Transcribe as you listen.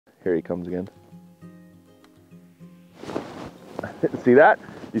Here he comes again. See that?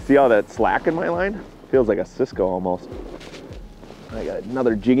 You see all that slack in my line? Feels like a Cisco almost. I got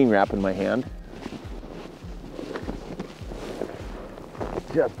another jigging rap in my hand.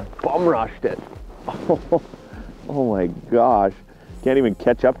 Just bum rushed it. Oh my gosh. Can't even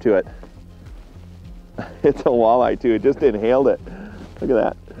catch up to it. It's a walleye too. It just inhaled it. Look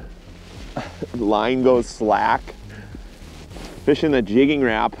at that. Line goes slack. Fishing the jigging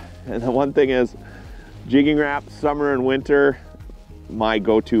rap. And the one thing is, jigging rap, summer and winter, my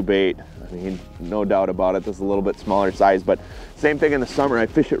go-to bait. I mean, no doubt about it. This is a little bit smaller size, but same thing in the summer. I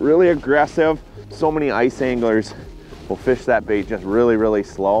fish it really aggressive. So many ice anglers will fish that bait just really, really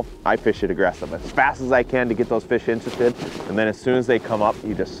slow. I fish it aggressive as fast as I can to get those fish interested. And then as soon as they come up,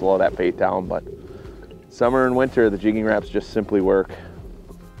 you just slow that bait down. But summer and winter, the jigging raps just simply work.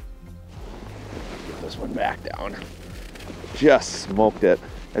 Get this one back down. Just smoked it.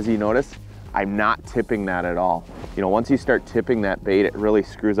 As you notice, I'm not tipping that at all. You know, once you start tipping that bait, it really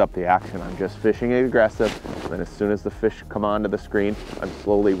screws up the action. I'm just fishing it aggressive, and then as soon as the fish come onto the screen, I'm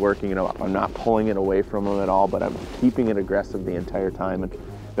slowly working it up. I'm not pulling it away from them at all, but I'm keeping it aggressive the entire time, and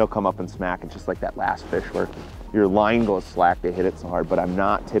they'll come up and smack it just like that last fish where your line goes slack, they hit it so hard, but I'm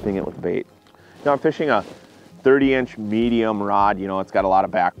not tipping it with bait. Now I'm fishing a 30-inch medium rod. You know, it's got a lot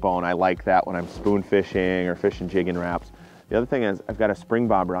of backbone. I like that when I'm spoon fishing or fishing jigging raps. The other thing is I've got a spring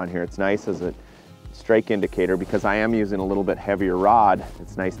bobber on here. It's nice as a strike indicator because I am using a little bit heavier rod.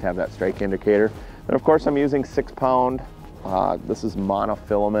 It's nice to have that strike indicator. And of course I'm using 6-pound. This is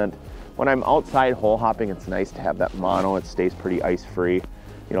monofilament. When I'm outside hole hopping, it's nice to have that mono. It stays pretty ice free.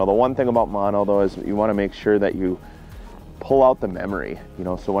 You know, the one thing about mono though is you want to make sure that you pull out the memory. You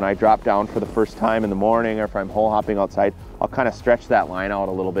know, so when I drop down for the first time in the morning or if I'm hole hopping outside, I'll kind of stretch that line out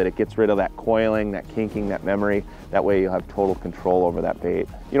a little bit. It gets rid of that coiling, that kinking, that memory. That way you'll have total control over that bait.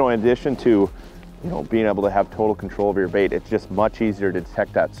 You know, in addition to, you know, being able to have total control over your bait, it's just much easier to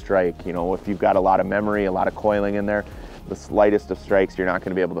detect that strike. You know, if you've got a lot of memory, a lot of coiling in there, the slightest of strikes, you're not going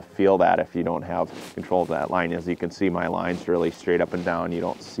to be able to feel that if you don't have control of that line. As you can see, my line's really straight up and down. You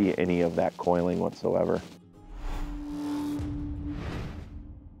don't see any of that coiling whatsoever.